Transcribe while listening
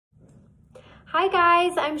Hi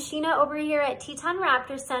guys, I'm Sheena over here at Teton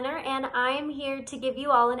Raptor Center, and I am here to give you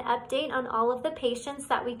all an update on all of the patients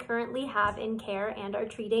that we currently have in care and are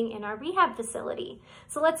treating in our rehab facility.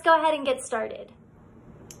 So let's go ahead and get started.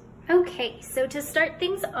 Okay, so to start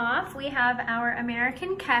things off, we have our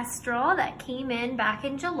American Kestrel that came in back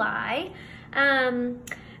in July.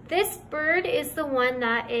 This bird is the one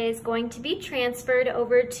that is going to be transferred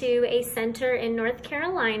over to a center in North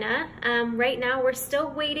Carolina. Right now, we're still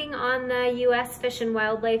waiting on the U.S. Fish and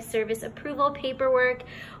Wildlife Service approval paperwork,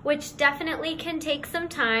 which definitely can take some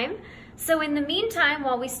time. So in the meantime,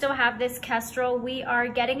 while we still have this Kestrel, we are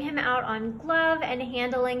getting him out on glove and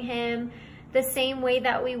handling him the same way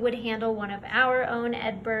that we would handle one of our own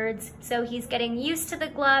ed birds. So he's getting used to the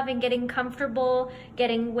glove and getting comfortable,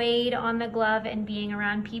 getting weighed on the glove and being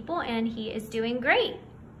around people, and he is doing great.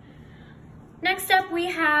 Next up, we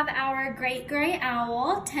have our great gray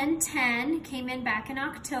owl, 1010, came in back in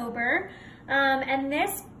October. And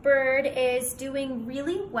this bird is doing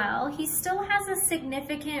really well. He still has a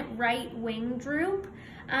significant right wing droop,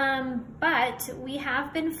 but we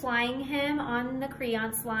have been flying him on the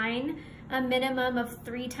creance line a minimum of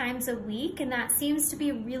 3 times a week, and that seems to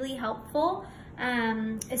be really helpful.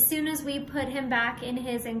 As soon as we put him back in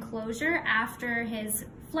his enclosure after his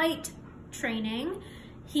flight training,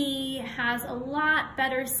 he has a lot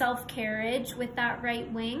better self-carriage with that right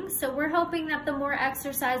wing. So we're hoping that the more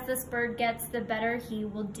exercise this bird gets, the better he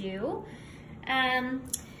will do.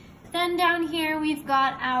 Then down here, we've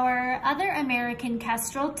got our other American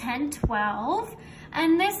Kestrel, 1012.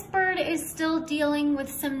 And this bird is still dealing with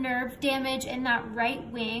some nerve damage in that right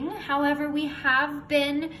wing. However, we have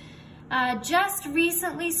been just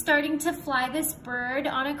recently starting to fly this bird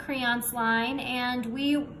on a creance line, and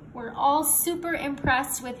we were all super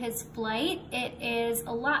impressed with his flight. It is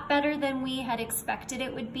a lot better than we had expected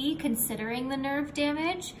it would be, considering the nerve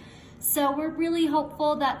damage. So we're really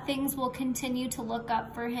hopeful that things will continue to look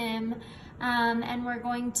up for him, and we're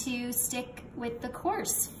going to stick with the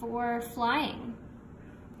course for flying.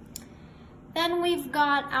 Then we've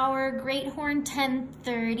got our Great Horn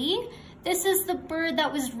 1030. This is the bird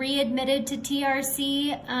that was readmitted to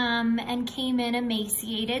TRC and came in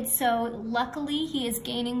emaciated. So luckily he is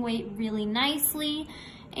gaining weight really nicely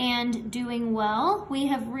and doing well. We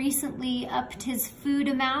have recently upped his food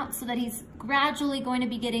amount so that he's gradually going to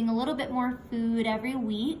be getting a little bit more food every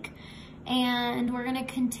week. And we're gonna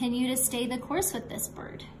continue to stay the course with this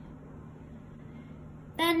bird.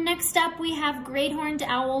 Then next up, we have Great Horned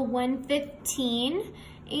Owl 115,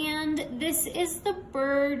 and this is the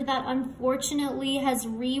bird that unfortunately has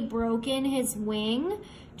rebroken his wing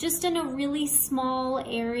just in a really small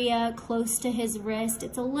area close to his wrist.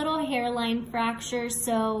 It's a little hairline fracture,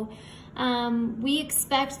 so we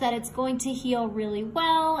expect that it's going to heal really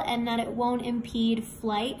well and that it won't impede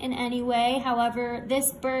flight in any way. However,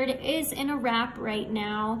 this bird is in a wrap right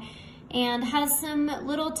now and has some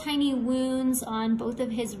little tiny wounds on both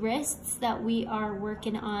of his wrists that we are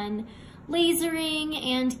working on lasering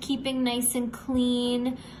and keeping nice and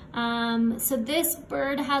clean. So this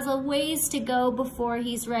bird has a ways to go before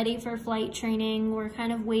he's ready for flight training. We're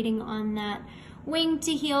kind of waiting on that wing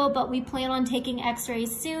to heal, but we plan on taking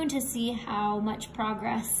x-rays soon to see how much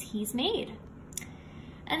progress he's made.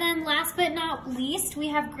 And then last but not least, we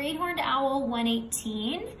have Great Horned Owl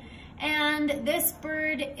 118. And this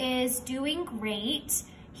bird is doing great.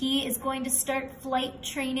 He is going to start flight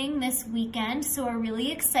training this weekend, so we're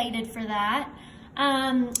really excited for that.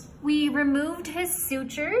 We removed his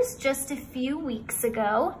sutures just a few weeks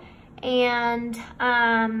ago, and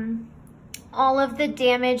all of the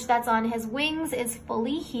damage that's on his wings is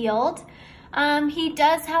fully healed. He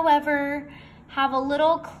does, however, have a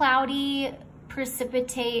little cloudy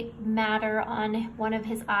precipitate matter on one of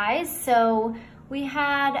his eyes, so we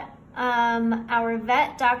had our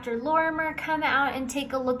vet, Dr. Lorimer, come out and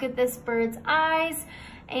take a look at this bird's eyes,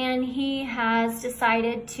 and he has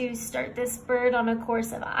decided to start this bird on a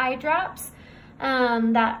course of eye drops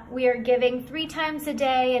that we are giving 3 times a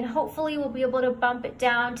day, and hopefully we'll be able to bump it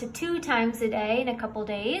down to 2 times a day in a couple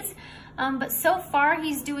days. But so far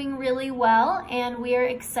he's doing really well, and we are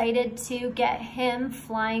excited to get him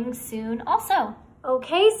flying soon also.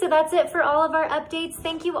 Okay, so that's it for all of our updates.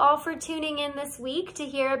 Thank you all for tuning in this week to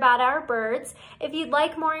hear about our birds. If you'd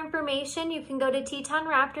like more information, you can go to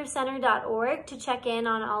tetonraptorcenter.org to check in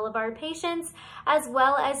on all of our patients, as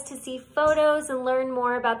well as to see photos and learn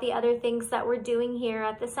more about the other things that we're doing here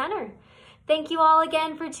at the center. Thank you all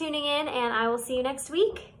again for tuning in, and I will see you next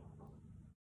week.